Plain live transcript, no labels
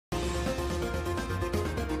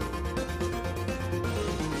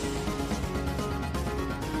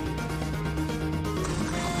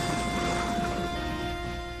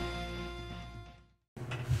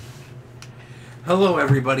Hello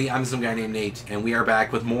everybody, I'm some guy named Nate, and we are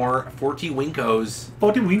back with more 40 Winkos.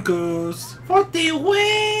 40 Winkos. 40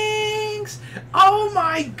 Winks! Oh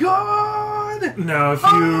my god! Now, if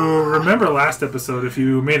you remember last episode, if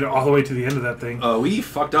you made it all the way to the end of that thing... we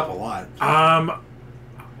fucked up a lot.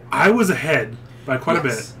 I was ahead by quite a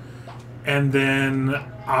bit. And then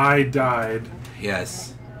I died.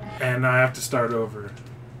 Yes. And I have to start over.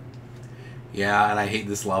 Yeah, and I hate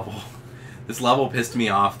this level. This level pissed me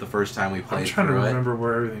off the first time we played through it. I'm trying to remember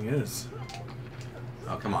where everything is.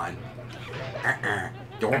 Oh, come on.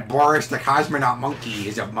 Boris the Cosmonaut Monkey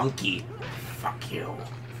is a monkey. Fuck you.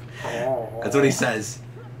 Oh. That's what he says.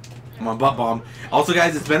 I'm on butt bomb. Also,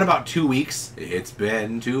 guys, it's been about 2 weeks. It's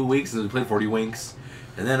been 2 weeks since we played 40 Winks.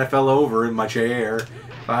 And then I fell over in my chair.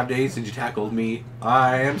 5 days since you tackled me.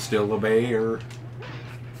 I am still a bear.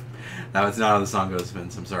 No, it's not how the song goes,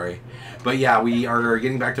 Vince. I'm sorry. But yeah, we are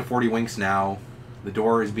getting back to 40 Winks now. The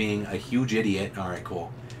door is being a huge idiot. Alright,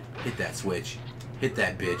 cool. Hit that switch. Hit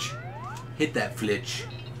that bitch. Hit that flitch.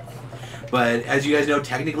 But as you guys know,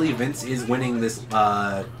 technically Vince is winning this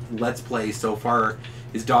Let's Play so far.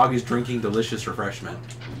 His dog is drinking delicious refreshment.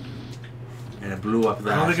 And it blew up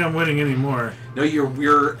that. I don't think I'm winning anymore. No,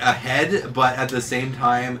 you're ahead, but at the same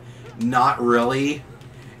time, not really.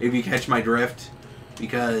 If you catch my drift.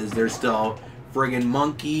 Because there's still friggin'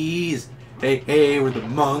 monkeys. Hey, we're the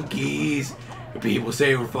monkeys. People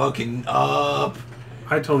say we're fucking up.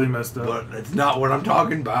 I totally messed up. But that's not what I'm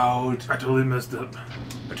talking about. I totally messed up.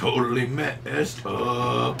 I totally messed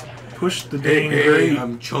up. Push the dang Hey, grate.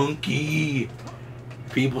 I'm chunky.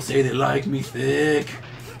 People say they like me thick.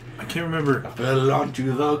 I can't remember. I fell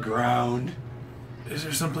onto the ground. Is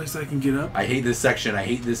there someplace I can get up? I hate this section. I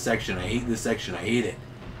hate this section. I hate this section. I hate it.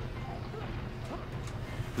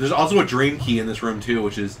 There's also a dream key in this room too,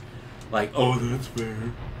 which is like, oh, that's fair.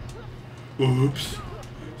 Oops.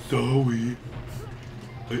 Sorry.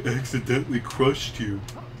 I accidentally crushed you.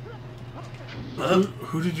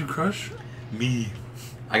 Who did you crush? Me.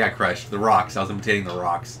 I got crushed. The rocks. I was imitating the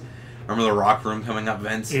rocks. Remember the rock room coming up,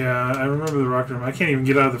 Vince? Yeah, I remember the rock room. I can't even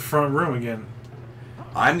get out of the front room again.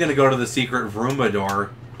 I'm going to go to the secret Vroomba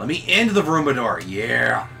door. Let me into the Vroomba door.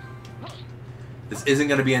 Yeah. This isn't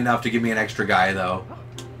going to be enough to give me an extra guy, though.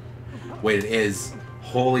 Wait, it is.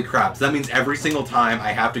 Holy crap. So that means every single time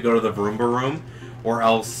I have to go to the Vroomba room, or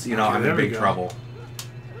else, you know, Okay, I'm in big trouble.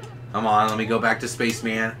 Come on, let me go back to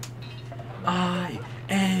Spaceman. I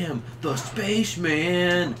am the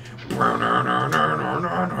Spaceman.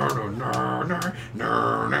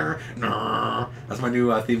 That's my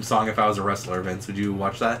new theme song if I was a wrestler, Vince. Would you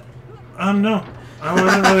watch that? No. I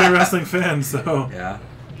wasn't really a wrestling fan, so... Yeah.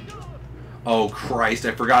 Oh, Christ.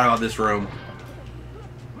 I forgot about this room.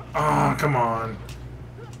 Oh, come on.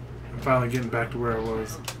 I'm finally getting back to where I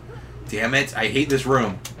was. Damn it. I hate this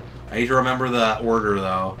room. I need to remember the order,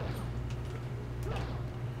 though.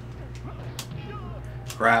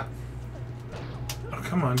 Crap. Oh,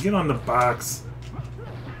 come on. Get on the box.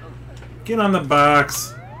 Get on the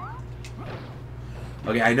box.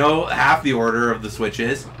 Okay, I know half the order of the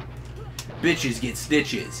switches. Bitches get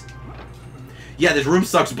stitches. Yeah, this room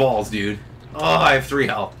sucks balls, dude. Oh, I have 3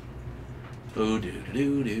 health. Oh, do do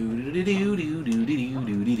do do do do do do do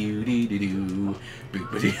do do do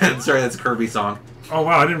do. Sorry, that's a Kirby song. Oh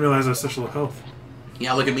wow, I didn't realize I was such low health.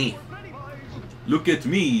 Yeah, look at me. Look at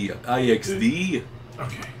me, IXD.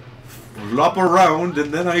 Okay. Flop around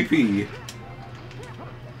and then I pee.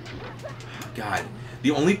 God,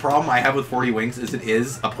 the only problem I have with 40 Winks is it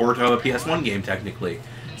is a port of a PS1 game technically,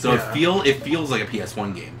 so yeah. it feels like a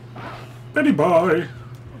PS1 game. Betty boy.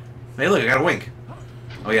 Hey, look, I got a wink.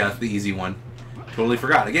 Oh yeah, that's the easy one. Totally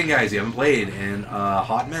forgot. Again, guys, you haven't played in a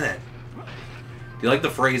hot minute. Do you like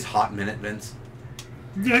the phrase "hot minute," Vince?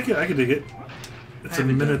 Yeah, I can dig it. It's a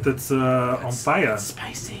minute that's on fire.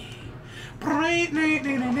 Spicy. What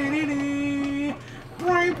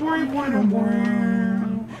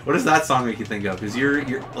does that song make you think of? Because you're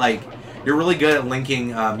really good at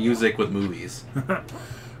linking music with movies.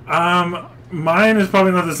 Mine is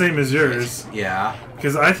probably not the same as yours. Yeah.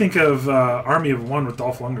 Because I think of Army of One with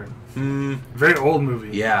Dolph Lundgren. Very old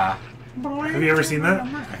movie. Yeah. Have you ever seen that? I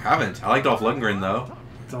haven't. I like Dolph Lundgren though.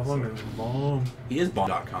 Dolph Lundgren's bomb. He is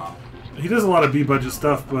bomb.com. He does a lot of B-budget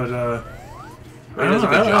stuff, but he does a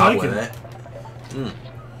good job with it.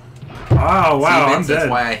 Oh, wow, See, Vince, I'm dead. That's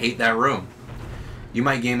why I hate that room. You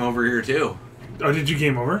might game over here too. Oh, did you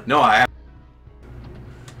game over? No, I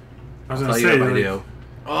was gonna tell say, you if I do.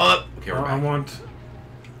 Oh, okay, we're back.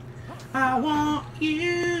 I want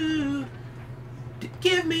you to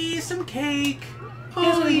give me some cake.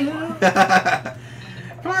 Oh yeah.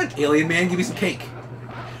 Come on, alien man, give me some cake.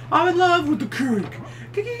 I'm in love with the cake.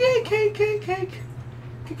 Cake, cake, cake, cake.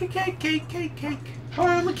 Cake, cake, cake, cake, cake.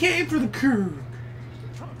 I'm a cake for the king.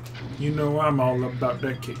 You know I'm all about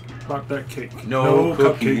that cake. About that cake. No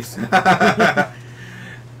cupcakes.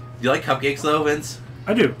 Do you like cupcakes though, Vince?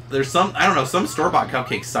 I do. There's some, I don't know, some store-bought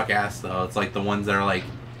cupcakes suck ass though. It's like the ones that are like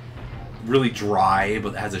really dry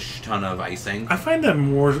but has a ton of icing. I find that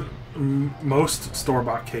most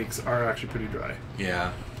store-bought cakes are actually pretty dry.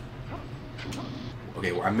 Yeah.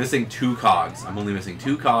 Okay, well, I'm missing 2 cogs. I'm only missing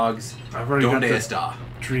 2 cogs. I've already got the está.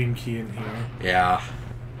 dream key in here. Yeah.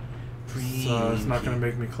 So it's not going to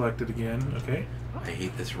make me collect it again. Okay. I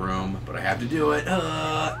hate this room, but I have to do it.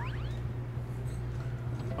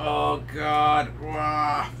 Oh, God.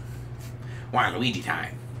 Waluigi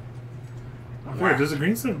time. Okay, does the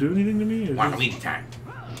green stuff do anything to me? Waluigi time.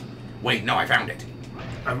 Wait, no, I found it.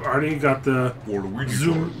 I've already got the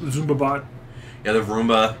Zumba bot. Yeah, the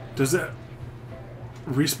Roomba. Does it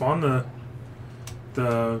respawn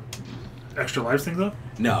the extra lives thing though?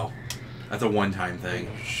 No. That's a one-time thing.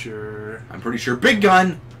 Are you sure? I'm pretty sure. Big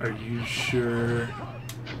gun! Are you sure?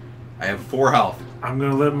 I have 4 health. I'm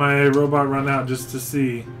gonna let my robot run out just to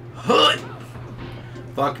see. Hood!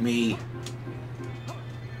 Fuck me.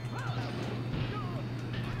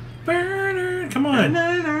 Come on!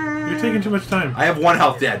 You're taking too much time. I have 1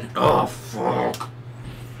 health dead. Oh, fuck.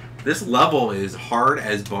 This level is hard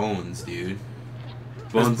as bones, dude.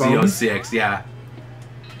 Bones Z06, yeah.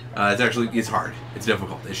 It's hard. It's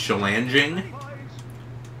difficult. It's challenging.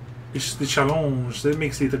 It's the challenge that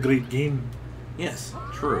makes it a great game. Yes,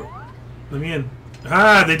 true. Let me in.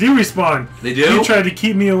 Ah, they do respawn. They do? You tried to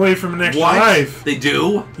keep me away from an extra life. They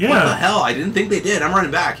do? Yeah. What the hell? I didn't think they did. I'm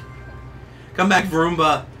running back. Come back,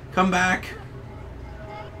 Vroomba. Come back.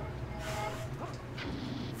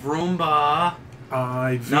 Vroomba.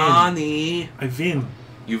 I win. Nani. I win.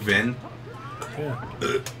 You win? Yeah.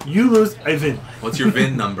 You lose, I win. What's your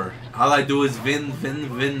VIN number? All I do is win,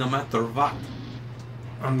 no matter what.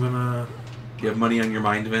 I'm gonna... You have money on your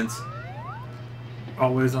mind, Vince?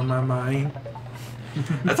 Always on my mind.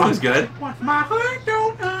 That song's good. What my heart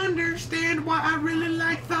don't understand why I really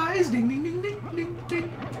like thighs. Ding, ding, ding, ding, ding, ding,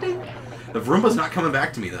 ding. The Vroomba's not coming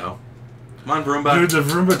back to me, though. Come on, Vroomba. Dude, the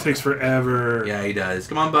Vroomba takes forever. Yeah, he does.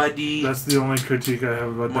 Come on, buddy. That's the only critique I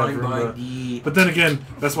have about that Vroomba. Buddy. But then again,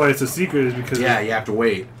 that's why it's a secret, is because... Yeah, you have to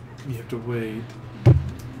wait. You have to wait.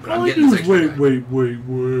 But I'm getting this extra guy. Wait.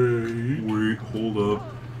 Wait, hold up.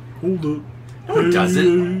 Hold up. No, it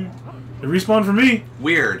doesn't. It respawned for me.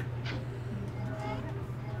 Weird.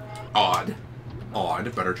 Odd.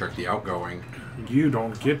 Better check the outgoing. You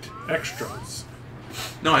don't get extras.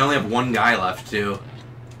 No, I only have 1 guy left, too.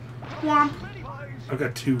 Womp. I've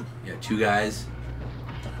got 2. Yeah, 2 guys.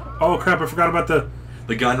 Oh crap, I forgot about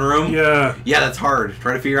The gun room? Yeah. Yeah, that's hard.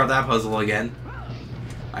 Try to figure out that puzzle again.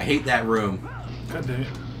 I hate that room. God dang it.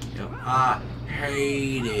 Yep. I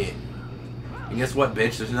hate it. And guess what,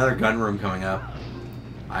 bitch? There's another gun room coming up.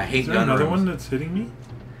 I hate gun rooms. Another one that's hitting me?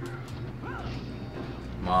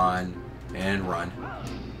 Come on. And run.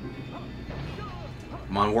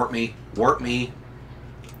 Come on, warp me. Warp me.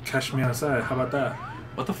 Catch me outside. How about that?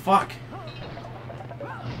 What the fuck?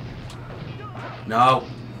 No.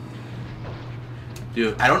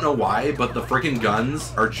 Dude, I don't know why, but the freaking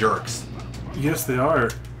guns are jerks. Yes, they are.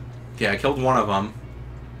 Okay, I killed one of them.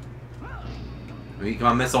 Come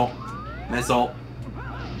on, missile. Missile.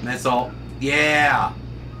 Missile. Yeah!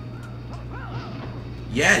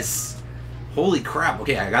 Yes! Holy crap.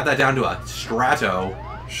 Okay, I got that down to a strato.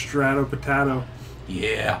 Strato potato.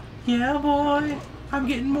 Yeah. Yeah, boy. I'm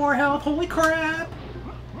getting more health. Holy crap.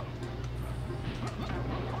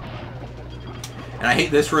 And I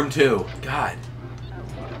hate this room, too. God.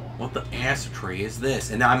 What the ass tree is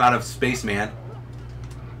this? And now I'm out of space, man.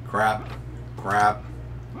 Crap. Crap.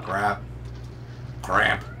 Crap.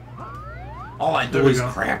 Crap. All I do is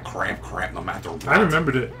crap, crap, crap, no matter what. I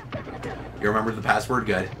remembered it. You remembered the password?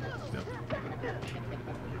 Good. Yep.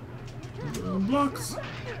 Blocks.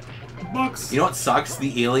 Blocks. You know what sucks?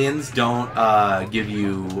 The aliens don't give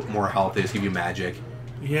you more health. They just give you magic.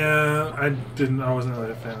 Yeah, I wasn't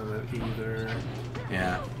really a fan of that either.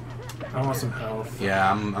 Yeah. I want some health.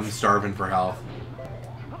 Yeah, I'm starving for health.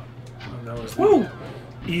 And that was Woo!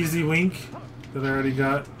 Easy wink that I already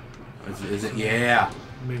got. Is it? Yeah.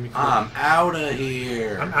 Made me cool. I'm out of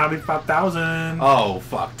here. I'm out of 5,000. Oh,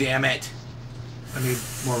 fuck. Damn it. I need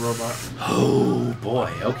more robot. Oh,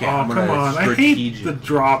 boy. Okay. Oh, come on. I hate the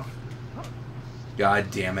drop.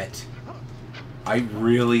 God damn it. I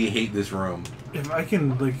really hate this room. If I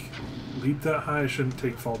can, like, leap that high, I shouldn't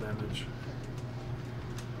take fall damage.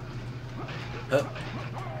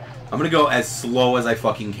 I'm gonna go as slow as I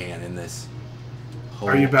fucking can in this.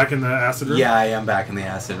 Are you back in the acid room? Yeah, I am back in the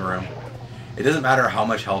acid room. It doesn't matter how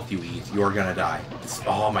much health you eat, you're gonna die.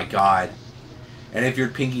 Oh my god. And if you're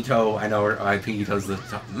pinky toe, I know pinky toe's the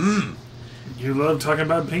top. You love talking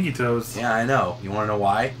about pinky toes. Yeah, I know. You wanna know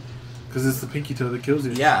why? Because it's the pinky toe that kills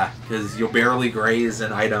you. Yeah, because you'll barely graze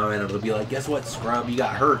an item and it'll be like, guess what, scrub, you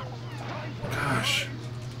got hurt. Gosh.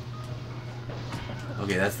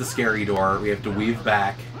 Okay, that's the scary door. We have to weave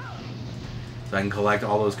back so I can collect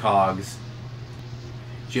all those cogs.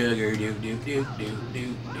 Sugar doo doo doo doo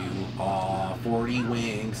doo doo. Aw, 40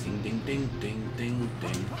 wings. Ding ding ding ding ding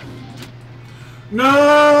ding.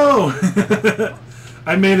 No!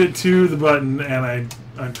 I made it to the button and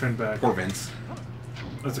I turned back. Poor Vince.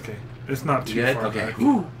 That's okay. It's not too far Okay. back.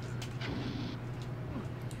 Woo.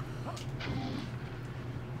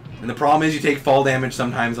 And the problem is you take fall damage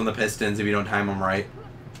sometimes on the pistons if you don't time them right.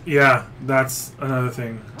 Yeah, that's another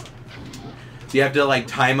thing. So you have to like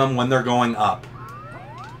time them when they're going up.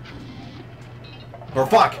 Or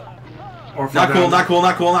fuck. Or fall Not cool, down, not cool,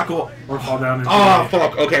 not cool, not cool. Or fall down into Oh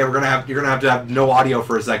fuck. Okay, you're gonna have to have no audio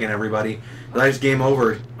for a second, everybody. I just game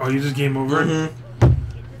over. Oh, you just game over?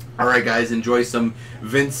 Mm-hmm. Alright guys, enjoy some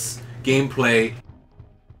Vince gameplay.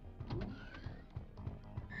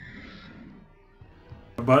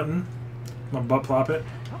 A button? My butt plop it?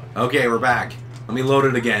 Okay, we're back. Let me load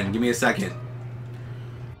it again. Give me a second.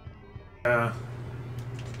 Yeah.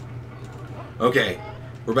 Okay,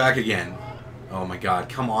 we're back again. Oh my god,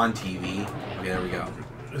 come on TV. Okay, there we go.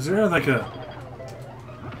 Is there like a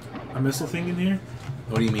missile thing in here?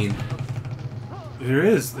 What do you mean? There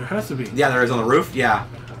is. There has to be. Yeah, there is on the roof? Yeah.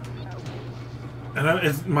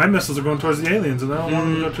 And my missiles are going towards the aliens, and I don't want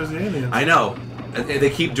them to go towards the aliens. I know. They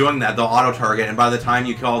keep doing that. They'll auto-target, and by the time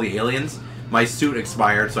you kill all the aliens, my suit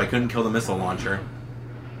expired, so I couldn't kill the missile launcher.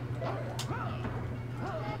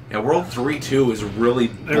 Yeah, World 3-2 is really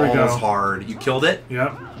balls hard. You killed it?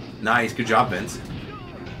 Yep. Nice. Good job, Vince.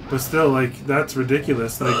 But still, like, that's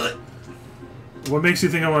ridiculous. Like, what makes you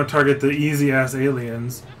think I want to target the easy-ass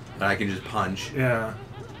aliens? That I can just punch. Yeah.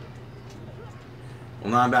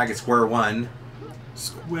 Well, now I'm back at square one.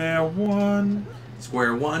 Square one.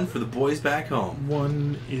 Square one for the boys back home.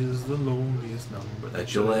 One is the loneliest number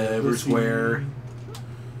that you'll ever swear.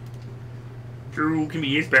 Zero can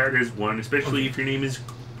be as bad as one, especially if your name is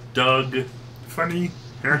Doug. Funny.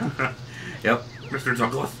 Yep. Mr.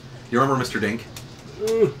 Douglas. You remember Mr. Dink?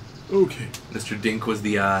 Okay. Mr. Dink was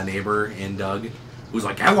the neighbor in Doug, who was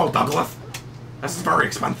like, "Hello, Douglas. This is very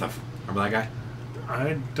expensive." Remember that guy?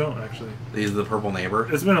 I don't actually. He's the purple neighbor.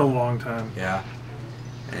 It's been a long time. Yeah.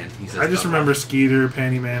 And he says, I just remember Skeeter,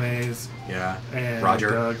 Panty Mayonnaise. Yeah. And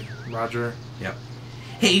Roger. Doug. Roger. Yep.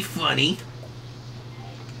 Hey, funny.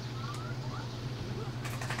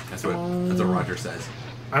 That's what Roger says.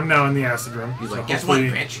 I'm now in the acid room. He's so like, guess what,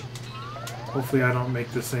 bitch? Hopefully I don't make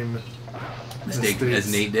the same mistake as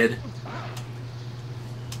Nate did.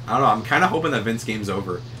 I don't know. I'm kind of hoping that Vince game's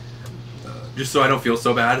over. Just so I don't feel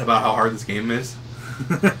so bad about how hard this game is.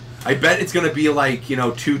 I bet it's going to be like,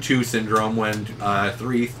 2-2 syndrome when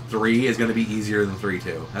 3-3 is going to be easier than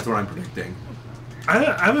 3-2. That's what I'm predicting. I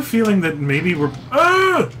have a feeling that maybe we're...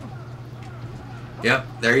 Ah! Yep,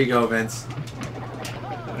 there you go, Vince.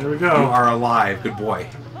 There we go. You are alive. Good boy.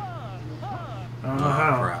 I don't know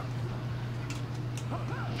how. Crap.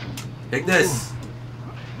 Take this.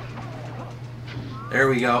 There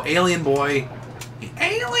we go. Alien boy.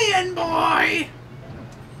 Alien boy!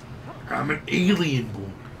 I'm an alien boy.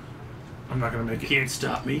 I'm not going to make You it. can't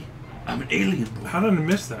stop me. I'm an alien boy. How did I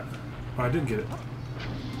miss that? Oh, I did get it.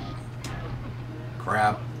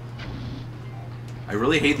 Crap. I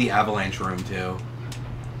really hate the avalanche room, too.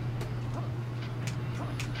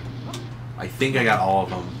 I think I got all of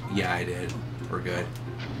them. Yeah, I did. We're good.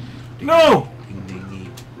 Ding, No! Ding, ding,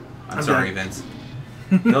 ding. I'm sorry, dead. Vince.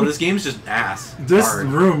 No, this game's just ass. This hard.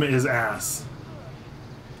 room is ass.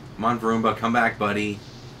 Come on, Vroomba. Come back, buddy.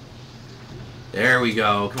 There we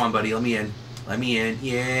go. Come on, buddy. Let me in. Let me in.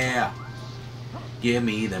 Yeah. Give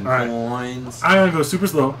me them coins. I'm going to go super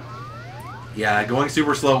slow. Yeah, going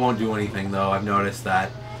super slow won't do anything, though. I've noticed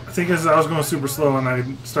that. I think as I was going super slow and I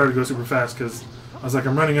started to go super fast because I was like,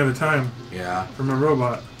 I'm running out of time Yeah. for my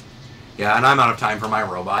robot. Yeah, and I'm out of time for my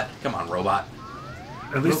robot. Come on, robot.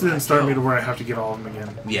 At least it didn't start me to where I have to get all of them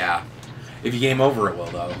again. Yeah. If you game over, it will,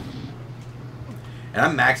 though. And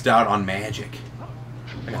I'm maxed out on magic.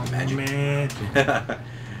 I got the magic. Man.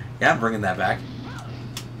 Yeah, I'm bringing that back.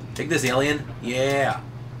 Take this, alien. Yeah.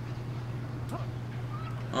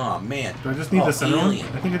 Oh, man. Do I just need the center alien.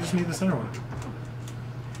 one? I think I just need the center one.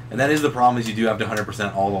 And that is the problem, is you do have to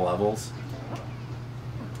 100% all the levels.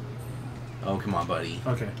 Oh, come on, buddy.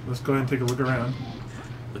 Okay, let's go ahead and take a look around.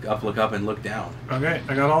 look up, and look down. Okay,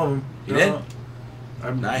 I got all of them. You did?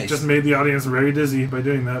 I Nice. just made the audience very dizzy by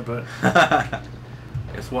doing that, but...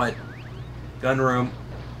 Guess what? Gun room.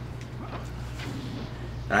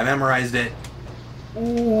 And I memorized it.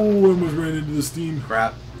 Oh, I almost ran into the steam.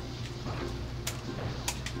 Crap.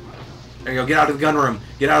 There you go. Get out of the gun room.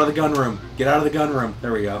 Get out of the gun room. Get out of the gun room.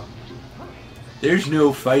 There we go. There's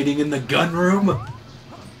no fighting in the gun room.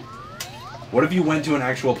 What if you went to an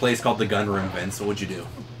actual place called the gun room, Vince? What would you do?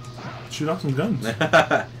 Shoot off some guns.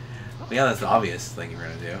 Yeah, that's the obvious thing you're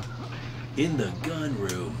going to do. In the gun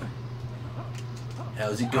room.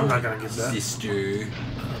 How's it going, I'm not gonna get that. sister? I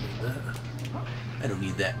don't need that. I don't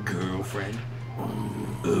need that, girlfriend.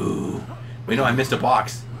 Ooh. Wait, no, I missed a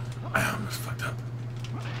box. I almost fucked up.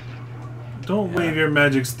 Don't wave your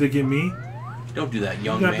magic stick at me. Don't do that,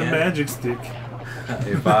 young You got man. the magic stick.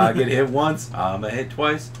 If I get hit once, I'ma hit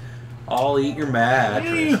twice. I'll eat your Why are you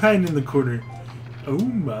mattress. hiding in the corner? Oh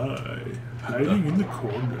my. Hiding in the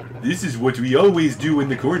corner. This is what we always do in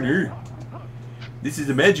the corner. This is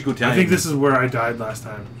a magical time. I think this is where I died last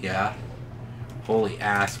time. Yeah. Holy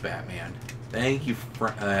ass, Batman. Thank you,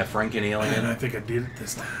 Franken And Alien. I think I did it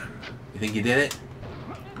this time. You think you did it?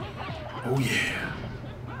 Oh yeah.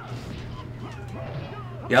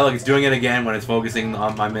 Yeah, look, it's doing it again when it's focusing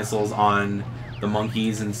on my missiles on the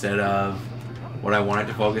monkeys instead of what I want it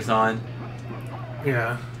to focus on.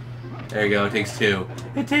 Yeah. There you go, it takes two.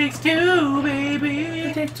 It takes two, baby.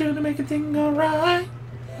 It takes two to make a thing go right.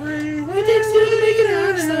 It takes two to make it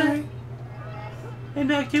outside. And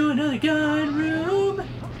back to another gun room.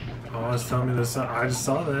 Oh, it's telling me this. I just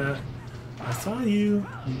saw that. I saw you.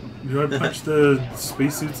 You want to punch the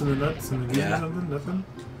spacesuits in the nuts and the gears Yeah. or something? Nothing?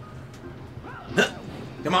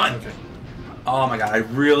 Come on. Okay. Oh my god, I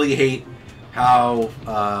really hate how,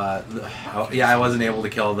 yeah, I wasn't able to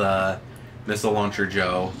kill the missile launcher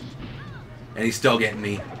Joe. And he's still getting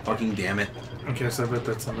me. Fucking damn it. Okay, so I bet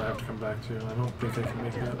that's something I have to come back to. I don't think I can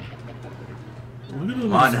make that. Look at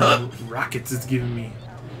Come on, those Hook. rockets it's giving me.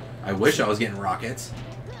 I wish I was getting rockets.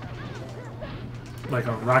 Like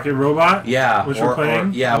a rocket robot? Yeah, Which we're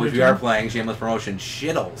playing? yeah, on which the we are channel? playing. Shameless promotion.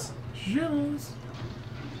 Shittles. Shittles.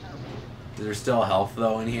 Is there still health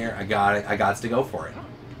though in here? I got it. I got to go for it.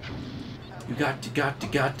 You got to go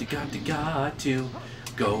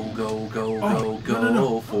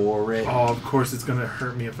no. for it. Oh, of course it's gonna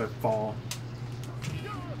hurt me if I fall.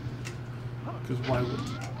 Because why would...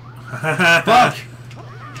 Fuck!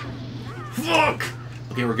 Fuck!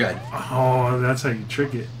 Okay, we're good. Oh, that's how you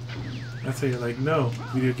trick it. That's how you're like, no,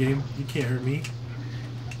 video game, you can't hurt me.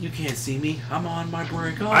 You can't see me. I'm on my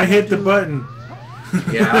break. I hit the button.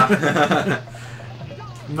 Yeah.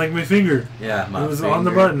 Like my finger. Yeah, my It was on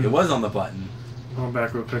the finger. button. It was on the button. Going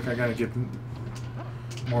back real quick, I gotta get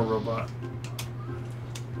more robot.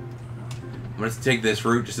 I'm gonna take this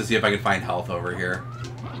route just to see if I can find health over here.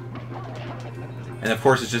 And of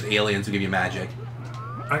course, it's just aliens who give you magic.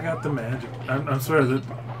 I got the magic. I'm sorry that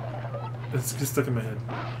it's just stuck in my head.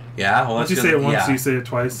 Yeah, well, Once that's you say it good. once, Yeah. you say it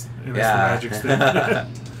twice, and Yeah. it's the magic stick.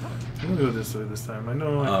 I'm gonna go this way this time. I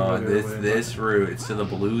know I can Oh, go the other way, this route. It's to the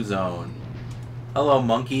blue zone. Hello,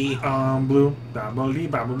 monkey. but... blue.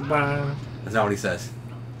 Ba-ba-lee-ba-ba-ba. That's not what he says.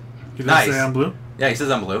 He doesn't Nice. say I'm blue? Yeah, he says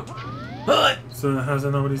I'm blue. But So how does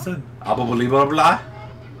that know what he said? blah blah blah blah.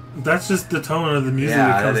 That's just the tone of the music Yeah,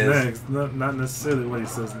 that comes that is. next, not necessarily what he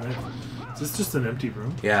says next. It's just an empty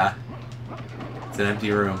room. Yeah. It's an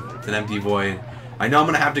empty room. It's an empty void. I know I'm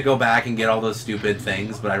gonna have to go back and get all those stupid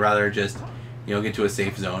things, but I'd rather just, you know, get to a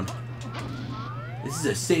safe zone. This is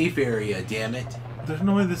a safe area, damn it. There's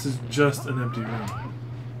no way this is just an empty room.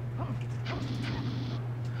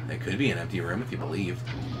 It could be an empty room if you believe.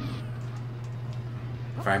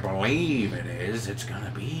 If I believe it is, it's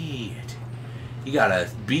gonna be it. You gotta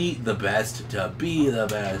beat the best to be the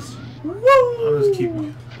best. I'll just keep...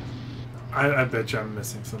 I bet you I'm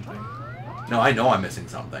missing something. No, I know I'm missing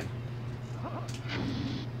something.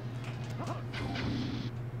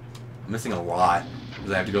 I'm missing a lot.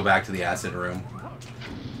 Because I have to go back to the acid room.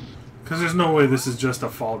 Because there's no way this is just a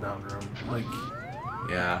fall down room. Like,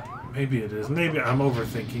 Yeah. maybe it is. Maybe I'm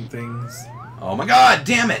overthinking things. Oh my god,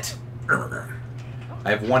 damn it! I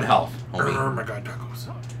have 1 health, Oh homie. my god,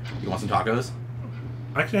 tacos. You want some tacos?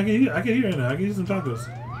 I can eat right now. I can eat some tacos.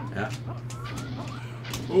 Yeah.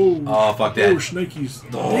 Oh, fuck that. Oh, shnikes.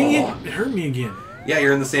 Oh. Dang it. It hurt me again. Yeah,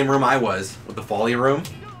 you're in the same room I was. With the folly room.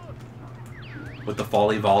 With the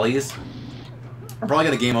folly volleys. I'm probably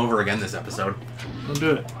gonna game over again this episode. Don't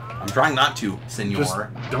do it. I'm trying not to, senor. Just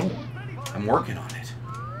don't. I'm working on it.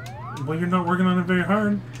 Well, you're not working on it very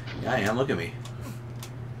hard. Yeah, I am. Look at me.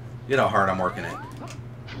 Look at how hard I'm working it.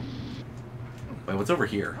 Wait, what's over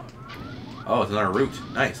here? Oh, it's another route.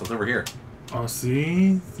 Nice. What's over here? Oh,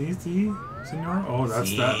 see, senor. Oh,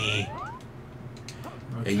 that's that. Okay.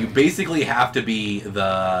 Okay. Yeah, you basically have to be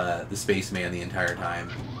the spaceman the entire time.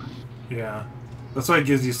 Yeah, that's why it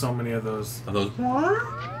gives you so many of those. Are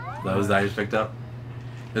those that I just picked up?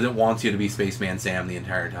 Because it wants you to be Spaceman Sam the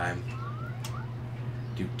entire time.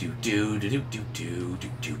 Do do do do do do do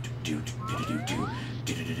do do do do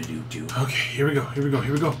do do do. Okay, here we go. Here we go.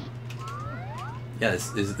 Here we go. Yeah,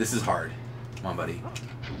 this is hard. Come on, buddy.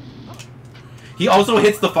 He also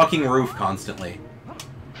hits the fucking roof constantly.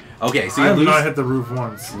 Okay, so I you have lose. not hit the roof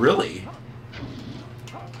once. Really?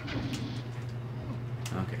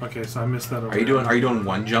 Okay. Okay, so I missed that. Over Are you doing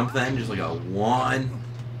one jump then? Just like a one?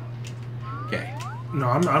 Okay. No,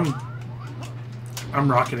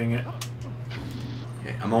 I'm rocketing it.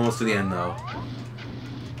 Okay, I'm almost to the end though.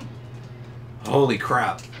 Holy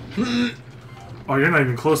crap. Oh, you're not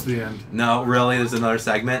even close to the end. No, really? There's another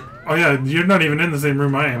segment? Oh yeah, you're not even in the same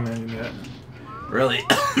room I am in yet. Really?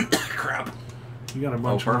 Crap. You got a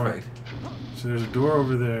bunch perfect. more. So there's a door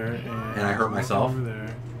over there, and I hurt myself. over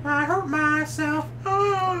there. I hurt myself.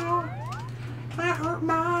 Oh, I hurt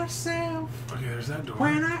myself. Okay, there's that door.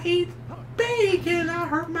 When I eat bacon, I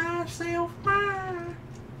hurt myself. There's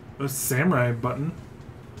the samurai button.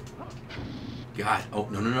 God. Oh,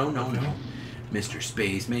 no. Mr.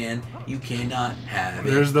 Spaceman, you cannot have it.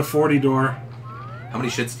 There's the 40 door. How many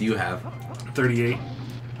shits do you have? 38.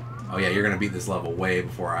 Oh, yeah, you're going to beat this level way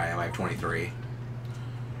before I am. I have 23.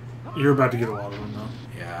 You're about to get a lot of them, though.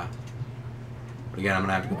 Yeah. But again, I'm going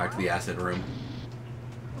to have to go back to the acid room.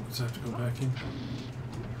 Just have to go back in.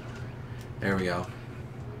 There we go.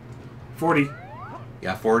 40.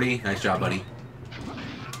 Yeah, 40. Nice job, buddy.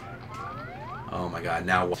 Oh, my God.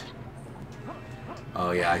 Now what?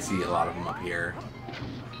 Oh, yeah, I see a lot of them up here.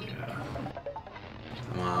 Yeah.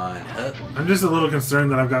 Come on. Up. I'm just a little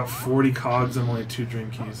concerned that I've got 40 cogs and only 2 dream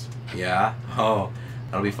keys. Yeah? Oh,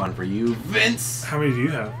 that'll be fun for you, Vince! How many do you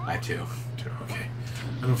have? I have 2. 2. Okay.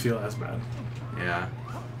 I don't feel as bad. Yeah.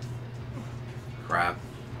 Crap.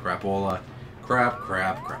 Crapola.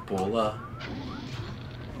 Crapola.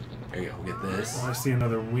 There you go. We'll get this. Oh, I see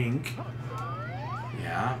another wink.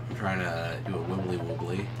 Yeah. I'm trying to do a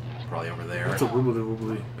wibbly. Probably over there. What's a wibbly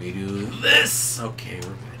wibbly? We do this. Okay,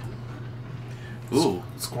 we're good. Ooh.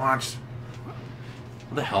 Squanched.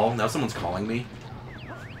 What the hell? Now someone's calling me?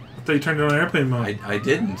 I thought you turned it on airplane mode. I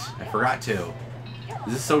didn't. I forgot to.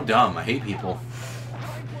 This is so dumb. I hate people.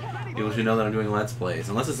 People should know that I'm doing Let's Plays.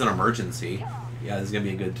 Unless it's an emergency. Yeah, this is going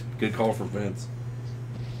to be a good call for Vince.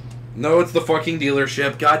 No, it's the fucking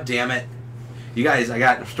dealership. God damn it. You guys, I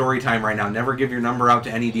got story time right now. Never give your number out to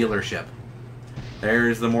any dealership.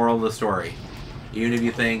 There's the moral of the story. Even if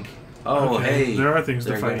you think, oh, okay, hey, there are things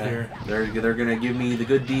to fight here. They're gonna give me the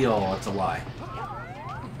good deal. That's a lie.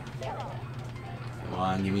 Come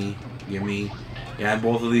on, give me. Yeah, and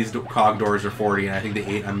both of these cog doors are 40, and I think the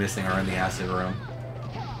 8 I'm missing are in the acid room.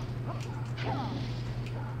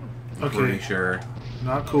 I'm Okay. pretty sure.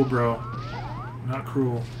 Not cool, bro. Not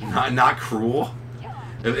cruel. Not cruel.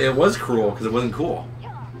 It was cruel because it wasn't cool.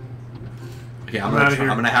 Okay, I'm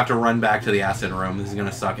gonna have to run back to the acid room. This is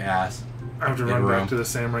gonna suck ass. I have to run back to the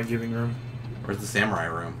samurai giving room. Where's the samurai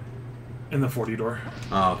room? In the 40 door.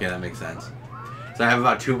 Oh, okay, that makes sense. So I have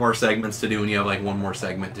about 2 more segments to do, and you have like 1 more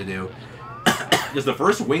segment to do. Because the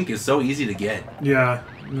first wink is so easy to get. Yeah,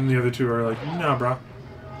 and then the other 2 are like, nah, bro.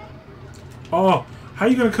 Oh, how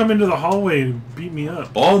you gonna come into the hallway and beat me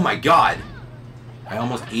up? Oh my god! I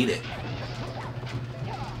almost ate it.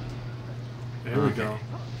 There we go.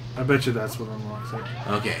 I bet you that's what unlocks it.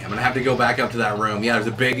 Okay, I'm gonna have to go back up to that room. Yeah, there's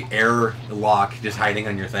a big air lock just hiding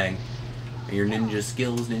on your thing. Your ninja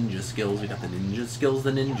skills. We got the ninja skills,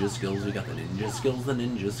 We got the ninja skills.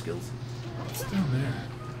 What's down there?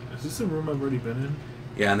 Is this a room I've already been in?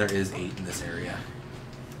 Yeah, and there is 8 in this area.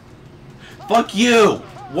 Fuck you!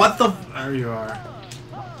 What the... There you are.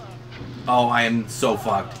 Oh, I am so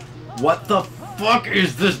fucked. What the fuck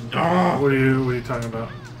is this? What are you talking about?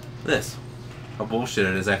 This. How bullshit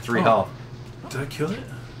it is. I have 3 health. Did I kill it?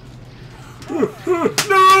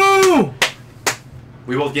 No!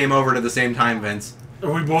 We both game over at the same time, Vince.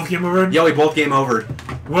 Are we both game over? Yeah, we both game over.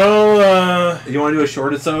 Well, You want to do a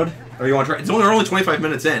short episode? Or you want to try? We're only 25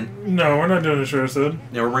 minutes in. No, we're not doing a short episode.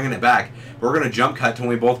 Yeah, we're bringing it back. We're going to jump cut to when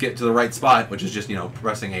we both get to the right spot, which is just,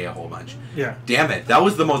 pressing A whole bunch. Yeah. Damn it. That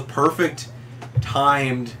was the most perfect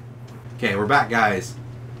timed... Okay, we're back, guys.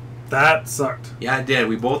 That sucked. Yeah, it did.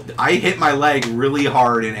 I hit my leg really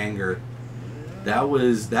hard in anger.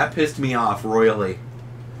 That pissed me off royally.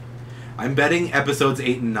 I'm betting episodes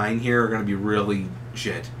 8 and 9 here are going to be really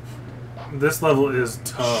shit. This level is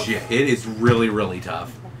tough. Shit, it is really, really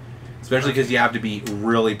tough. Especially because you have to be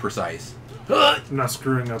really precise. I'm not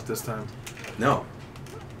screwing up this time. No.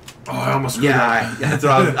 Oh, I almost screwed up. Yeah, that's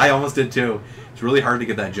what I almost did too. It's really hard to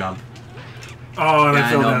get that jump. Oh, and yeah, I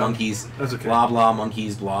fell down. monkeys. That's okay. Blah, blah,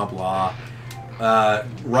 monkeys, blah, blah.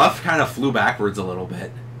 Rough kind of flew backwards a little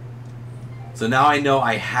bit. So now I know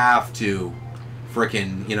I have to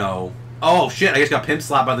frickin', you know... Oh, shit, I just got pimp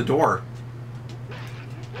slapped by the door.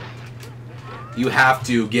 You have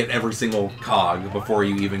to get every single cog before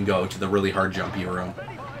you even go to the really hard jumpy room.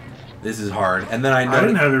 This is hard. And then I know... I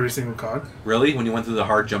didn't have every single cog. Really? When you went through the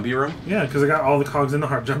hard jumpy room? Yeah, because I got all the cogs in the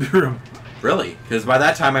hard jumpy room. Really? Because by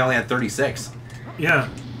that time I only had 36. Yeah.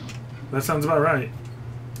 That sounds about right.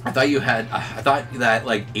 I thought you had... I thought that,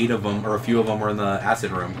 like, 8 of them, or a few of them were in the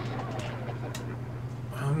acid room.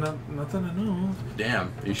 Not that I know of.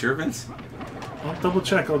 Damn. Are you sure, Vince? I'll double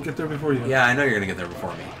check. I'll get there before you. Yeah, I know you're gonna get there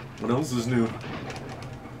before me. What else is new?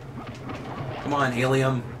 Come on,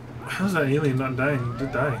 alien. How's that alien not dying? He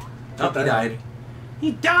did die. Oh, he died.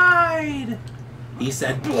 He died! He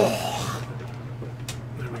said, "Bleh."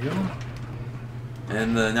 There we go.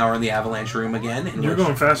 And now we're in the avalanche room again. You're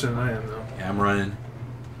going faster than I am, though. Yeah, I'm running.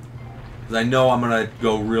 Because I know I'm gonna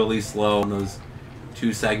go really slow in those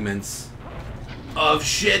 2 segments of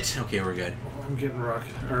shit. Okay, we're good. I'm getting rocked.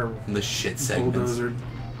 Or The shit segments. bulldozered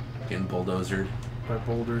Getting bulldozered. by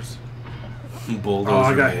boulders. Bulldozer. Oh,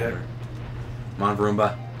 I got hit. Come on,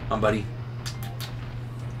 Roomba. Come on, buddy.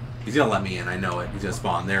 He's gonna let me in, I know it. He's gonna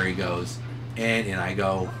spawn. There he goes. And in I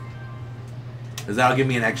go. Because that'll give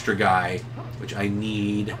me an extra guy, which I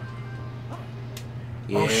need.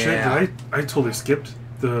 Yeah. Oh shit, I totally skipped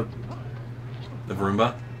the... The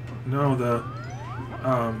Roomba? No, the...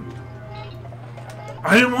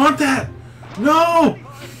 I didn't want that! No!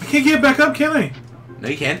 I can't get back up, can I? No,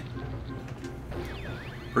 you can't.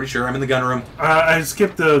 Pretty sure I'm in the gun room. I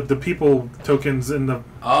skipped the people tokens in the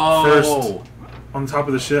first on top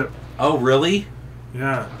of the ship. Oh, really?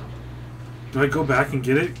 Yeah. Do I go back and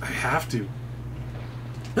get it? I have to.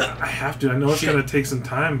 I have to. I know it's gonna take some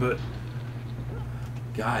time, but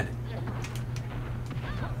God.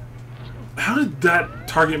 How did that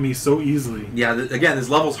target me so easily? Yeah, again, this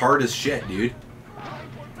level's hard as shit, dude.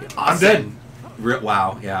 Awesome. I'm dead.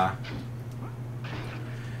 Wow, yeah.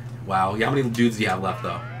 Wow. Yeah, how many dudes do you have left,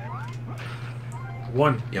 though?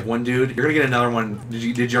 1. You have 1 dude? You're gonna get another one.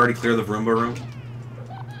 Did you already clear the Roomba room?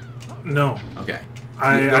 No. Okay.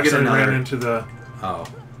 I actually ran into the... Oh.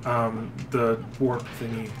 The warp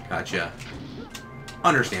thingy. Gotcha.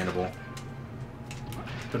 Understandable.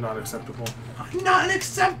 But not acceptable. Not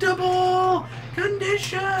acceptable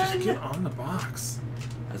condition! Just get on the box.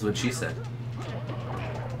 That's what she said.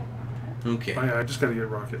 Okay. Oh yeah, I just gotta get a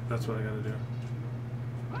rocket. That's what I gotta do.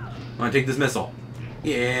 I'm gonna take this missile.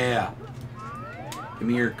 Yeah. Give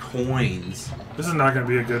me your coins. This is not gonna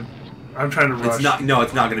be a good... I'm trying to rush. It's not. No,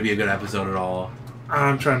 it's not gonna be a good episode at all.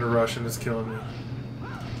 I'm trying to rush and it's killing me.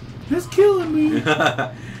 It's killing me!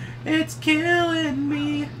 It's killing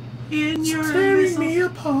me in your tearing missiles. me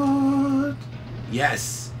apart.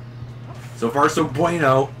 Yes. So far, so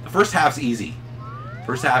bueno. The first half's easy.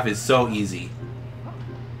 First half is so easy.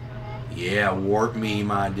 Yeah, warp me,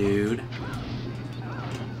 my dude.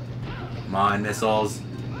 Come on, missiles.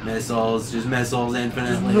 Missiles. Just missiles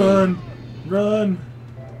infinitely. Run! Run!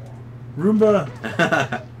 Roomba!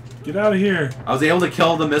 Get out of here! I was able to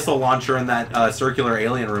kill the missile launcher in that circular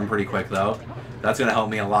alien room pretty quick, though. That's going to help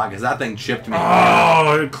me a lot, because that thing chipped me.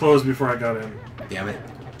 Oh, it closed before I got in. Damn it.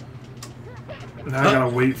 Now I gotta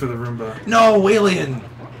wait for the Roomba. No, alien!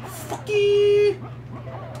 Fucky!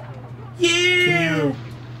 Yeah! Can you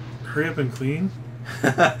hurry up and clean?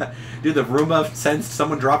 Dude, the Roomba sensed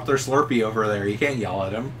someone dropped their Slurpee over there. You can't yell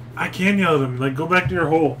at him. I can yell at him. Like, go back to your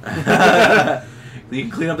hole. You can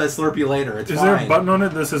clean up that Slurpee later. It's Is fine. there a button on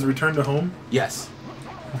it that says return to home? Yes.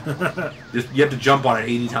 Just you have to jump on it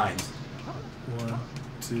 80 times. 1,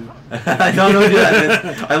 2. No, don't do that,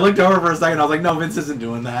 Vince. I looked over for a second. I was like, no, Vince isn't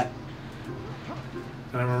doing that.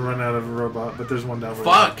 And I'm gonna run out of a robot, but there's one down there.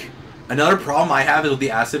 Fuck! Another problem I have with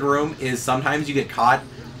the acid room is sometimes you get caught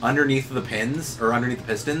underneath the pins, or underneath the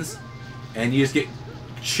pistons, and you just get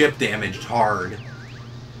chip damaged hard.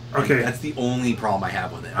 Okay. And that's the only problem I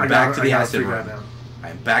have with it. I'm back to the acid room. Now.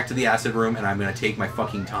 I'm back to the acid room, and I'm gonna take my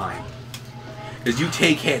fucking time. Because you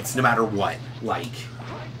take hits no matter what. Like,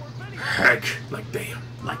 heck. Like, damn.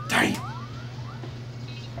 Like, damn.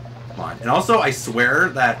 Come on. And also, I swear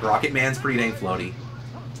that Rocket Man's pretty dang floaty.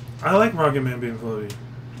 I like Rocket Man being floaty.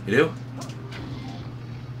 You do?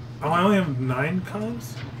 Oh, I only have 9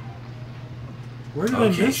 cogs? Where did I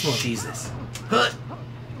miss one? Jesus. Huh.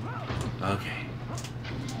 Okay.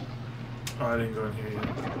 Oh, I didn't go in here yet.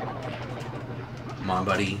 Come on,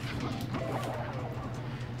 buddy.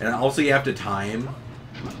 And also you have to time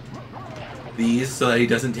these so that he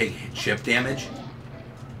doesn't take chip damage.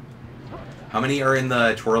 How many are in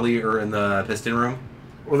the twirly or in the piston room?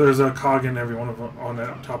 Well, there's a cog in every one of them, on the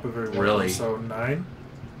top of every one. Really? So 9.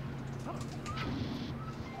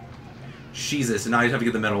 Jesus, and now you have to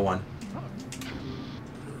get the middle one.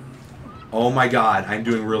 Oh my god, I'm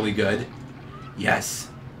doing really good. Yes.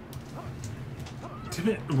 Damn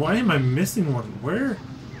it, why am I missing one? Where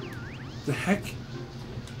the heck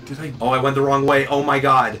did I... Oh, I went the wrong way. Oh my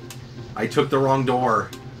god. I took the wrong door.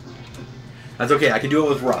 That's okay, I can do it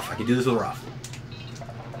with rough. I can do this with rough.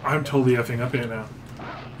 I'm totally effing up here now.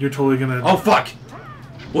 You're totally gonna... Oh, fuck!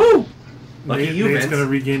 Woo! Lucky you, Nate's Vince. gonna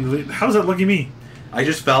regain the lead. How's that lucky me? I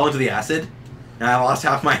just fell into the acid, and I lost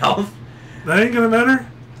half my health. That ain't gonna matter.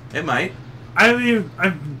 It might.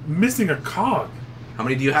 I'm missing a cog. How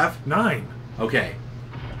many do you have? 9. Okay.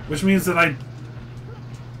 Which means that I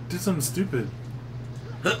did something stupid.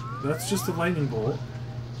 That's just a lightning bolt.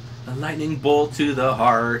 A lightning bolt to the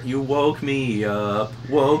heart. You woke me up.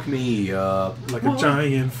 Woke me up. Like a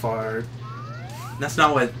giant fart. That's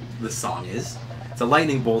not what the song is. It's a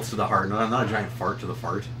lightning bolt to the heart, not a giant fart to the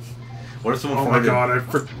fart. What if someone Oh farted? my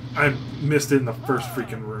god, I missed it in the first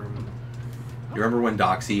freaking room. You remember when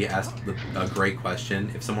Doxy asked a great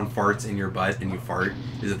question? If someone farts in your butt and you fart,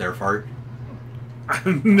 is it their fart?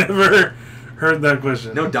 I've never heard that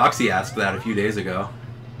question. No, Doxy asked that a few days ago.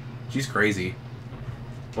 She's crazy.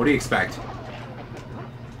 What do you expect?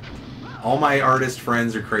 All my artist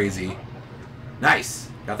friends are crazy. Nice!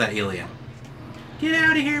 Got that alien. Get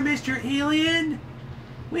out of here, Mr. Alien!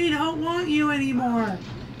 We don't want you anymore!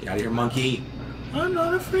 Get out of here, monkey! I'm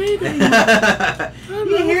not afraid You anymore.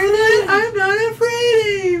 hear that? I'm not afraid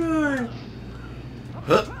anymore!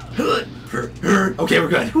 Okay, we're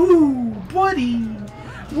good. Ooh, buddy!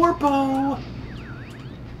 Warpo!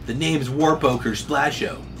 The name's Warpoker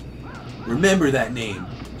Splasho. Remember that name,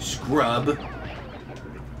 scrub.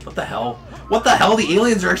 What the hell? What the hell? The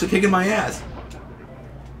aliens are actually kicking my ass.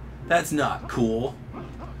 That's not cool.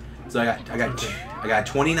 So I got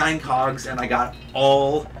 29 cogs and I got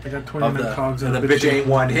all I got 29 cogs and the bitch ain't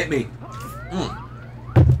one. Hit me.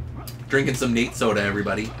 Drinking some Nate soda,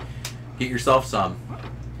 everybody. Get yourself some.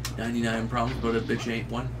 99 problems, but a bitch ain't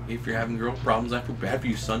one. If you're having girl problems, I feel bad for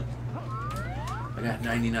you, son. I got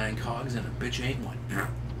 99 cogs and a bitch ain't one.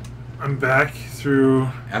 I'm back through...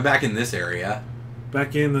 I'm back in this area.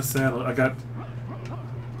 Back in the saddle. I got...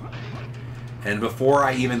 And before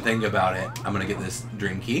I even think about it, I'm gonna get this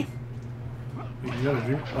dream key. You got a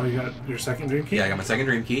dream... Oh, you got your second dream key? Yeah, I got my second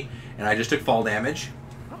dream key, and I just took fall damage.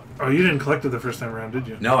 Oh, you didn't collect it the first time around, did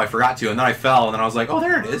you? No, I forgot to, and then I fell, and then I was like, oh,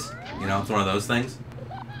 there it is. You know, it's one of those things.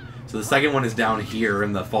 So the second one is down here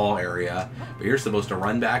in the fall area, but you're supposed to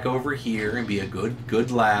run back over here and be a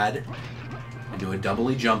good lad, and do a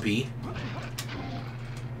doubly jumpy.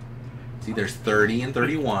 See, there's 30 and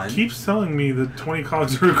 31. It keeps telling me that 20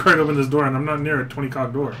 cogs are required to open this door, and I'm not near a 20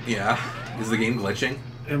 cog door. Yeah. Is the game glitching?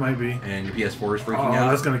 It might be. And your PS4 is freaking Oh,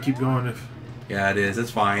 out? that's gonna keep going if... Yeah, it is.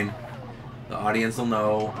 It's fine. The audience will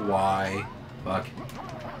know why. Fuck.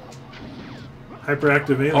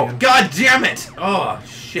 Hyperactive alien. Oh, god damn it! Oh,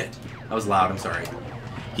 shit. That was loud. I'm sorry.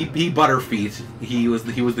 He butterfeet. He was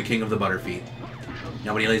the king of the butterfeet.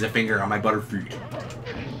 Nobody lays a finger on my butterfeet.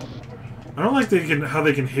 I don't like how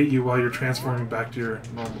they can hit you while you're transforming back to your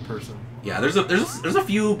normal person. Yeah, there's a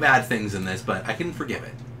few bad things in this, but I can forgive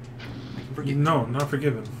it. I can forgive it. No, not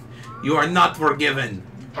forgiven. You are not forgiven.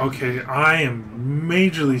 Okay, I am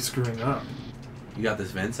majorly screwing up. You got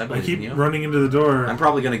this, Vince. I I believe keep in you. running into the door. I'm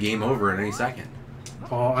probably gonna game over in any second.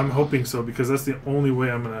 Oh, I'm hoping so, because that's the only way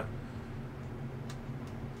I'm gonna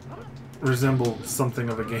resemble something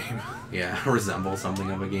of a game. Yeah, resemble something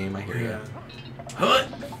of a game. I hear Yeah. ya.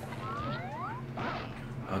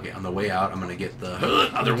 Okay, on the way out, I'm gonna get the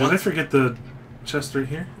other Did one. I forget the chest right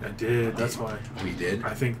here? I did. That's why. We did.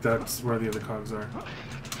 I think that's where the other cogs are.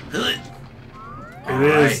 It It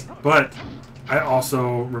is, but I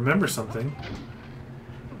also remember something.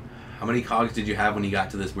 How many cogs did you have when you got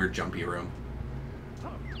to this weird jumpy room?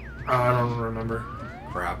 I don't remember.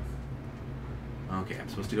 Crap. Okay, I'm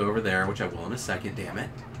supposed to go over there, which I will in a second, damn it.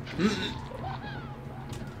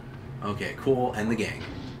 Okay, cool, and the gang.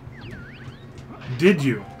 Did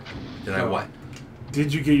you? Did I what?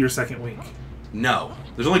 Did you get your second wink? No.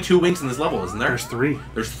 There's only 2 winks in this level, isn't there? There's 3.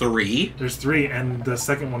 There's 3? There's 3, and the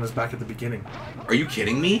second one is back at the beginning. Are you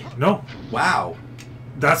kidding me? No. Wow.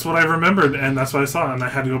 That's what I remembered, and that's what I saw, and I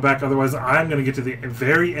had to go back. Otherwise, I'm going to get to the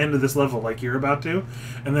very end of this level, like you're about to,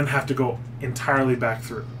 and then have to go entirely back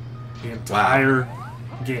through the entire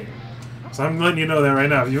game. So I'm letting you know that right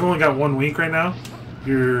now. If you've only got 1 wink right now,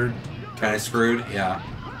 you're kind of screwed. Yeah.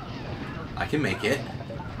 I can make it.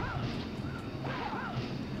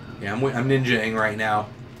 Yeah, I'm ninjaing right now.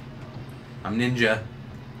 I'm ninja.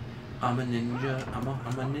 I'm a ninja. I'm a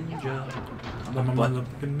ninja. I'm a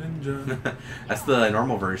ninja. That's the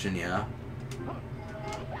normal version, yeah.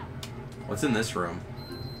 What's in this room?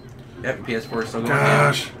 Yep, PS4 is still going.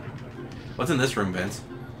 Gosh. What's in this room, Vince?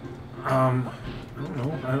 I don't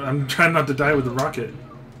know. I'm trying not to die with the rocket.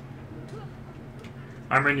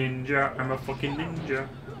 I'm a ninja. I'm a fucking ninja.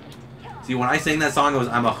 See, when I sang that song, it was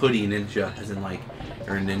 "I'm a hoodie ninja," as in like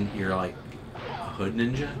you're like a hood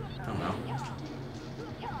ninja. I don't know.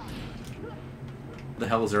 The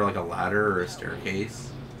hell is there like a ladder or a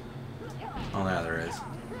staircase? Oh yeah, there is.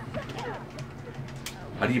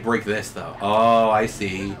 How do you break this though? Oh, I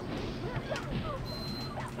see.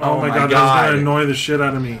 Oh my god, that's gonna annoy the shit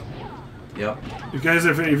out of me. Yep. You guys,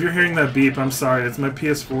 if you're hearing that beep, I'm sorry. It's my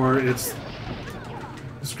PS4. It's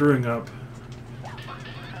screwing up.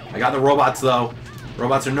 I got the robots though.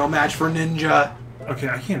 Robots are no match for ninja. Okay,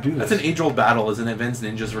 I can't do this. That's an age-old battle, isn't it, Vince?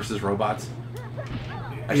 Ninjas versus robots.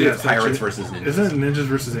 Actually, Yeah, it's pirates versus ninjas. Isn't it ninjas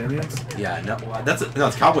versus aliens? Yeah, no,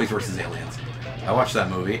 it's cowboys versus aliens. I watched that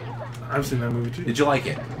movie. I've seen that movie too. Did you like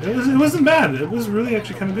it? It wasn't bad. It was really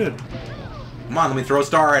actually kind of good. Come on, let me throw a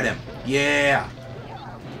star at him. Yeah.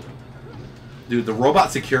 Dude, the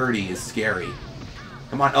robot security is scary.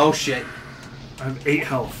 Come on. Oh, shit. I have 8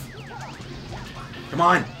 health. Come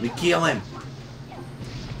on. Let me kill him.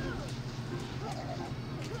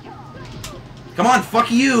 Come on.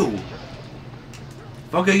 Fuck you.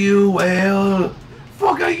 Fuck you, whale.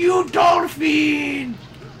 Fuck you, dolphin.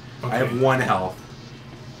 Okay. I have 1 health.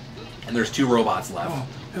 And there's 2 robots left. Oh,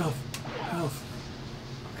 health. Health.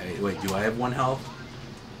 Hey, wait, do I have 1 health?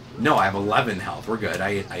 No, I have 11 health. We're good.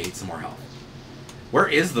 I ate some more health. Where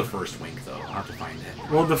is the first wink, though? I'll have to find it.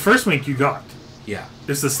 Well, the first wink you got. Yeah.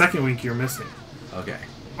 It's the second wink you're missing. Okay.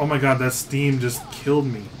 Oh my god, that steam just killed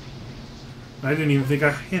me. I didn't even think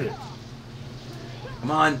I hit it.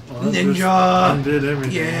 Come on. Well, that Ninja! just undid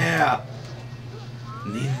everything. Yeah!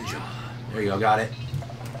 Ninja. There you go, got it.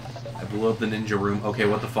 I blew up the ninja room. Okay,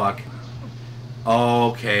 what the fuck?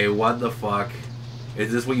 Okay, what the fuck?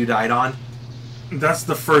 Is this what you died on? That's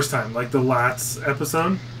the first time, like the last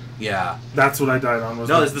episode. Yeah. That's what I died on. Was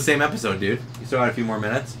No, this is the same episode, dude. You still got a few more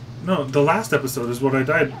minutes? No, the last episode is what I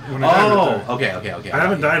died when I died right there. Okay. I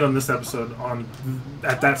haven't died on this episode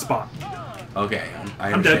at that spot. Okay, I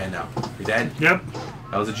I'm understand dead. now. You're dead? Yep.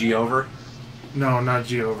 That was a G over? No, not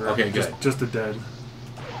G over. Okay, good. Just a dead.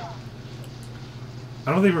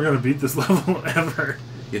 I don't think we're gonna beat this level ever.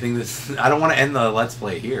 You think this... I don't want to end the Let's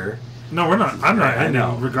Play here. No, we're not. I'm not I know.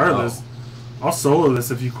 ending regardless. Oh. I'll solo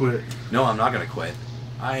this if you quit. No, I'm not going to quit.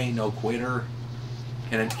 I ain't no quitter.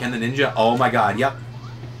 Can the ninja... Oh my god, yep.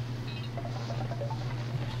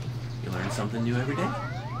 You learn something new every day?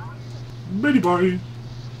 Betty Boy.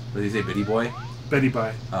 What did he say, Biddy Boy? Betty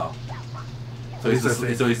Boy. Oh. So he's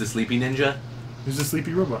the sleepy ninja? He's a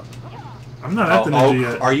sleepy robot. I'm not at the ninja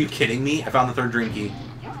yet. Are you kidding me? I found the 3rd dream key.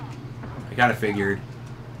 I kind of figured.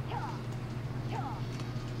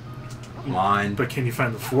 Come on. But can you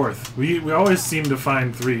find the 4th? We always seem to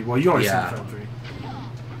find 3. Well, you always seem to find 3.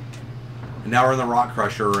 And now we're in the Rock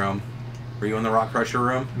Crusher room. Were you in the Rock Crusher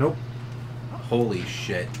room? Nope. Holy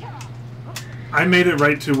shit. I made it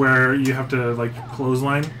right to where you have to, like,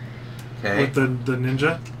 clothesline Okay. with the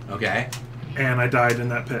ninja. Okay. And I died in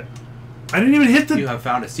that pit. I didn't even hit the... You have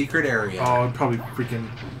found a secret area. Oh, I'd probably freaking...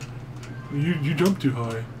 You jumped too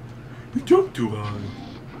high. You jumped too high.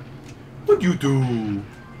 What'd you do?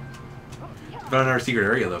 Found our secret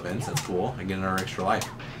area though, Vince. That's cool. I get another extra life.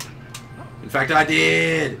 In fact, I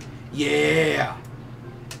did! Yeah!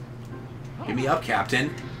 Give me up,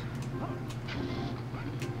 Captain.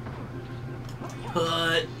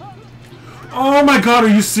 Hut. Oh my god, are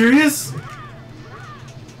you serious?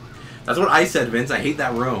 That's what I said, Vince. I hate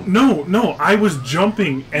that room. No, I was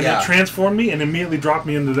jumping and it transformed me and immediately dropped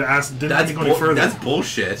me into the ass. Didn't let me go any further. That's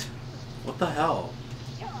bullshit. What the hell?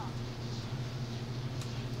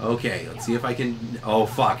 Okay, let's see if I can... Oh,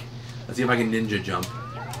 fuck. Let's see if I can ninja jump.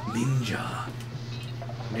 Ninja.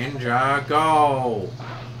 Ninja, go!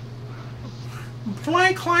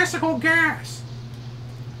 Play classical gas!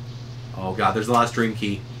 Oh, God, there's the last dream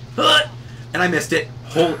key. And I missed it.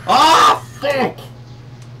 Ah, fuck!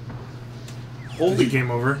 Holy... Is it game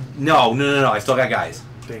over? No. I still got guys.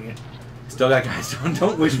 Dang it. Still got guys.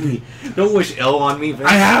 Don't wish me... Don't wish ill on me, Vince.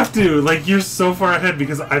 I have to! Like, you're so far ahead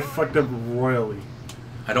because I fucked up royally.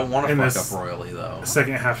 I don't want to fuck up royally, though.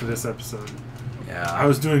 Second half of this episode. Yeah. I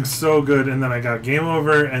was doing so good, and then I got game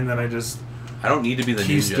over, and then I just... I don't need to be the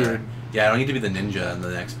ninja. Yeah, I don't need to be the ninja in the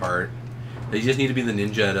next part. They just need to be the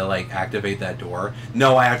ninja to, like, activate that door.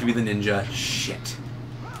 No, I have to be the ninja. Shit.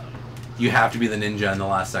 You have to be the ninja in the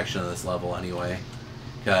last section of this level anyway.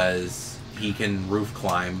 Because he can roof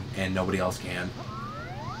climb and nobody else can.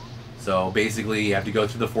 So, basically, you have to go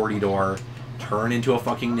through the 40 door, turn into a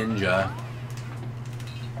fucking ninja.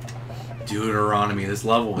 Deuteronomy, this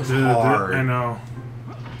level was hard. I know.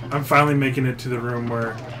 I'm finally making it to the room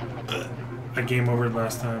where I game overed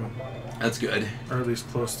last time. That's good. Or at least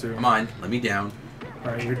close to. Come on, let me down.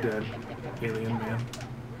 Alright, you're dead. Alien man.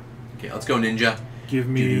 Okay, let's go, ninja. Give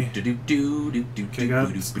me... Okay,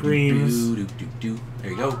 got screams.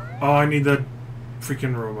 There you go. Oh, I need that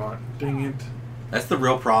freaking robot. Dang it. That's the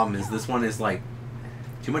real problem, is this one is, like,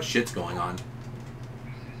 too much shit's going on.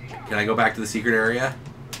 Can I go back to the secret area?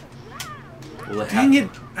 Dang it!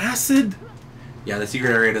 Acid! Yeah, the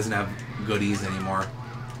secret area doesn't have goodies anymore.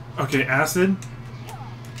 Okay, acid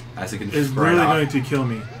Acid is really going to kill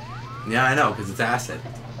me. Yeah, I know, because it's acid.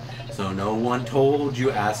 So no one told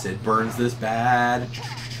you acid burns this bad.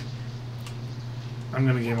 I'm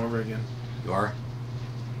gonna game over again. You are?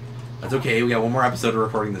 That's okay, we got one more episode of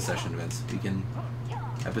recording this session, Vince. We can...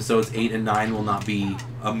 Episodes 8 and 9 will not be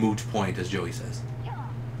a moot point, as Joey says.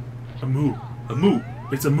 A moo. A moo.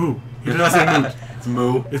 It's a moo. He doesn't say moot. It's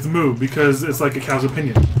moo. It's moo, because it's like a cow's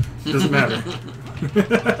opinion. Doesn't matter.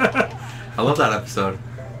 I love that episode.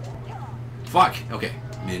 Fuck. Okay.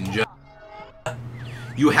 Ninja.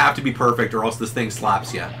 You have to be perfect or else this thing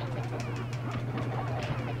slaps you.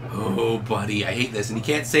 Oh, buddy. I hate this. And you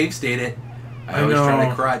can't save state it. I always try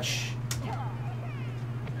to crutch.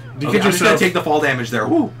 Do you Okay, get I'm just going to take the fall damage there.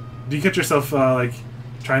 Woo. Do you get yourself, like,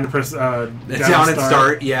 trying to press down and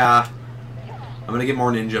start? Yeah. I'm going to get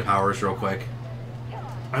more ninja powers real quick.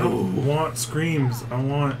 I don't want screams. I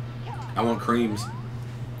want creams.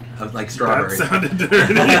 Like strawberries. That sounded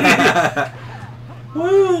dirty.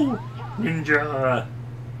 Woo! Ninja!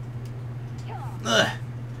 Ugh.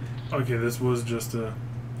 Okay, this was just a...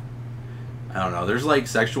 I don't know. There's like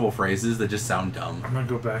sexual phrases that just sound dumb. I'm gonna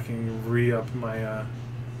go back and re-up my,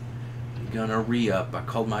 Gonna re-up. I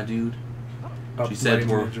called my dude. Up She said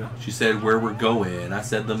where we're going. I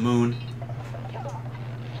said the moon.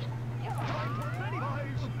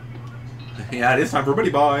 Yeah, it is time for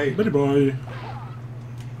Buddy Boy. Buddy Boy.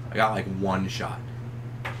 I got like one shot.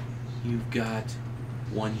 You've got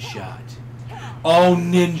one shot. Oh,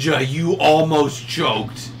 ninja, you almost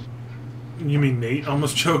choked. You mean Nate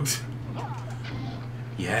almost choked?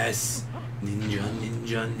 Yes. Ninja,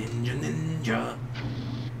 ninja, ninja, ninja.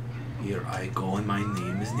 Here I go and my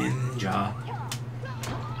name is Ninja.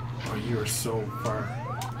 Oh, you are so far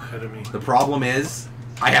ahead of me. The problem is,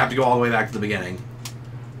 I have to go all the way back to the beginning.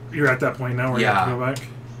 You're at that point now where you have to go back?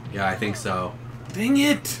 Yeah, I think so. Dang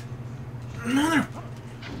it! Another...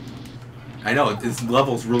 I know, this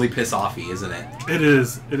level's really piss-offy, isn't it? It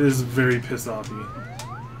is. It is very piss-offy.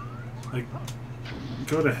 Like,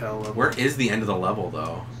 go to hell. Level. Where is the end of the level,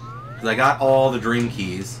 though? Because I got all the dream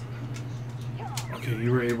keys. Okay,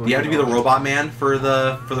 you were able. Do you have to be the robot man for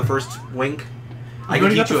the first wink? I can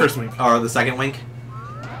teach you the first wink. Or the second wink.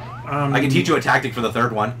 I can teach you a tactic for the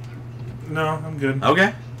third one. No, I'm good.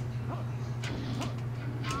 Okay.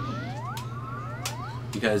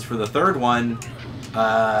 Because for the third one,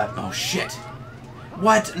 oh shit!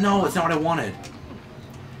 What? No, it's not what I wanted.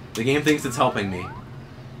 The game thinks it's helping me.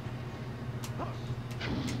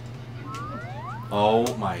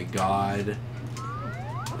 Oh my god.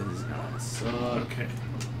 This is gonna suck. Okay.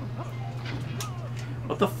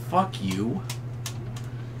 What the fuck, you?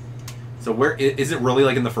 So where is it really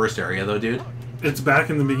like in the first area though, dude? It's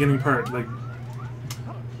back in the beginning part, like.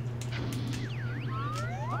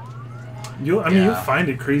 I mean, you'll find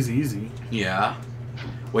it crazy easy. Yeah.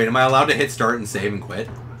 Wait, am I allowed to hit start and save and quit?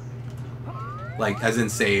 Like, as in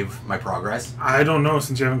save my progress? I don't know,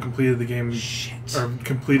 since you haven't completed the game. Shit. Or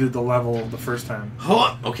completed the level the first time.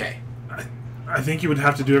 Huh, okay. I think you would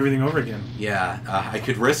have to do everything over again. Yeah, I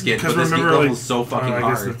could risk it, but remember, this level's so fucking hard. I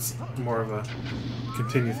guess it's more of a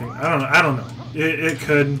continue thing. I don't know. It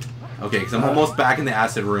could. Okay, because I'm almost back in the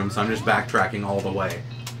acid room, so I'm just backtracking all the way.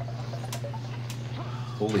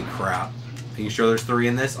 Holy crap. Are you sure there's 3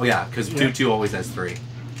 in this? Oh yeah, because 2-2 always has 3.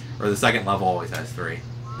 Or the second level always has 3.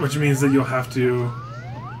 Which means that you'll have to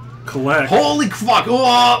collect. Holy fuck!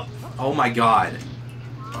 Oh, oh my god.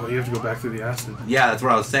 Oh, you have to go back through the acid. Yeah, that's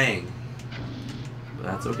what I was saying. But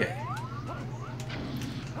that's okay.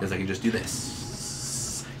 Because I can just do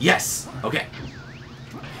this. Yes! Okay.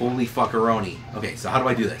 Holy fuckaroni. Okay, so how do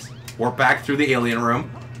I do this? Warp back through the alien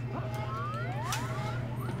room.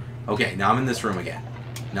 Okay, now I'm in this room again.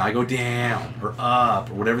 Now I go down, or up,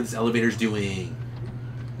 or whatever this elevator's doing.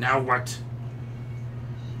 Now what?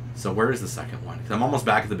 So where is the second one? 'Cause I'm almost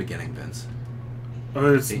back at the beginning, Vince.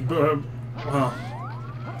 Oh, it's well.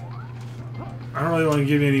 I don't really want to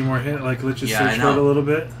give you any more hint. Like, let's just search for it a little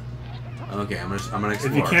bit. Okay, I'm gonna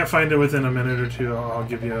explore. If you can't find it within a minute or two, I'll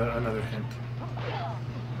give you another hint.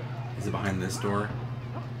 Is it behind this door?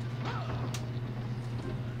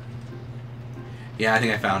 Yeah, I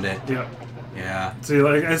think I found it. Yeah. Yeah. See,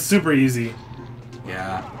 like, it's super easy.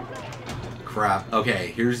 Yeah. Crap.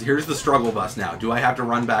 Okay, here's the struggle bus now. Do I have to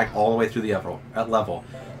run back all the way through the level?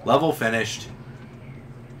 Level finished.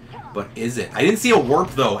 But is it? I didn't see a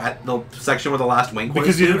warp, though, at the section where the last wing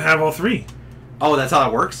Because you didn't have all three. Oh, that's how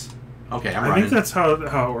that works? Okay, I'm running. I think that's how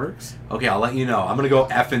it works. Okay, I'll let you know. I'm going to go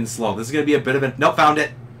effing slow. This is going to be a bit of a... Nope, found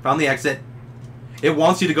it. Found the exit. It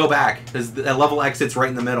wants you to go back, because that level exit's right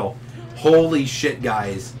in the middle. Holy shit,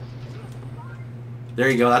 guys. There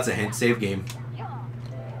you go. That's a hint. Save game.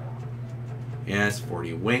 Yes,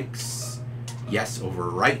 40 winks. Yes,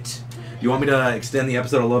 overwrite. You want me to extend the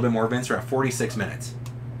episode a little bit more, Vince? We're at 46 minutes.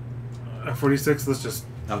 At 46, let's just...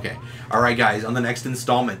 Okay. All right, guys. On the next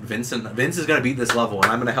installment, Vince is going to beat this level,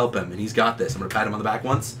 and I'm going to help him, and he's got this. I'm going to pat him on the back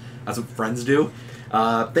once. That's what friends do.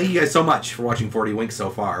 Thank you guys so much for watching 40 Winks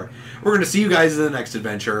so far. We're going to see you guys in the next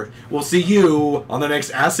adventure. We'll see you on the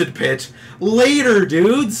next Acid Pit later,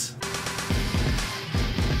 dudes!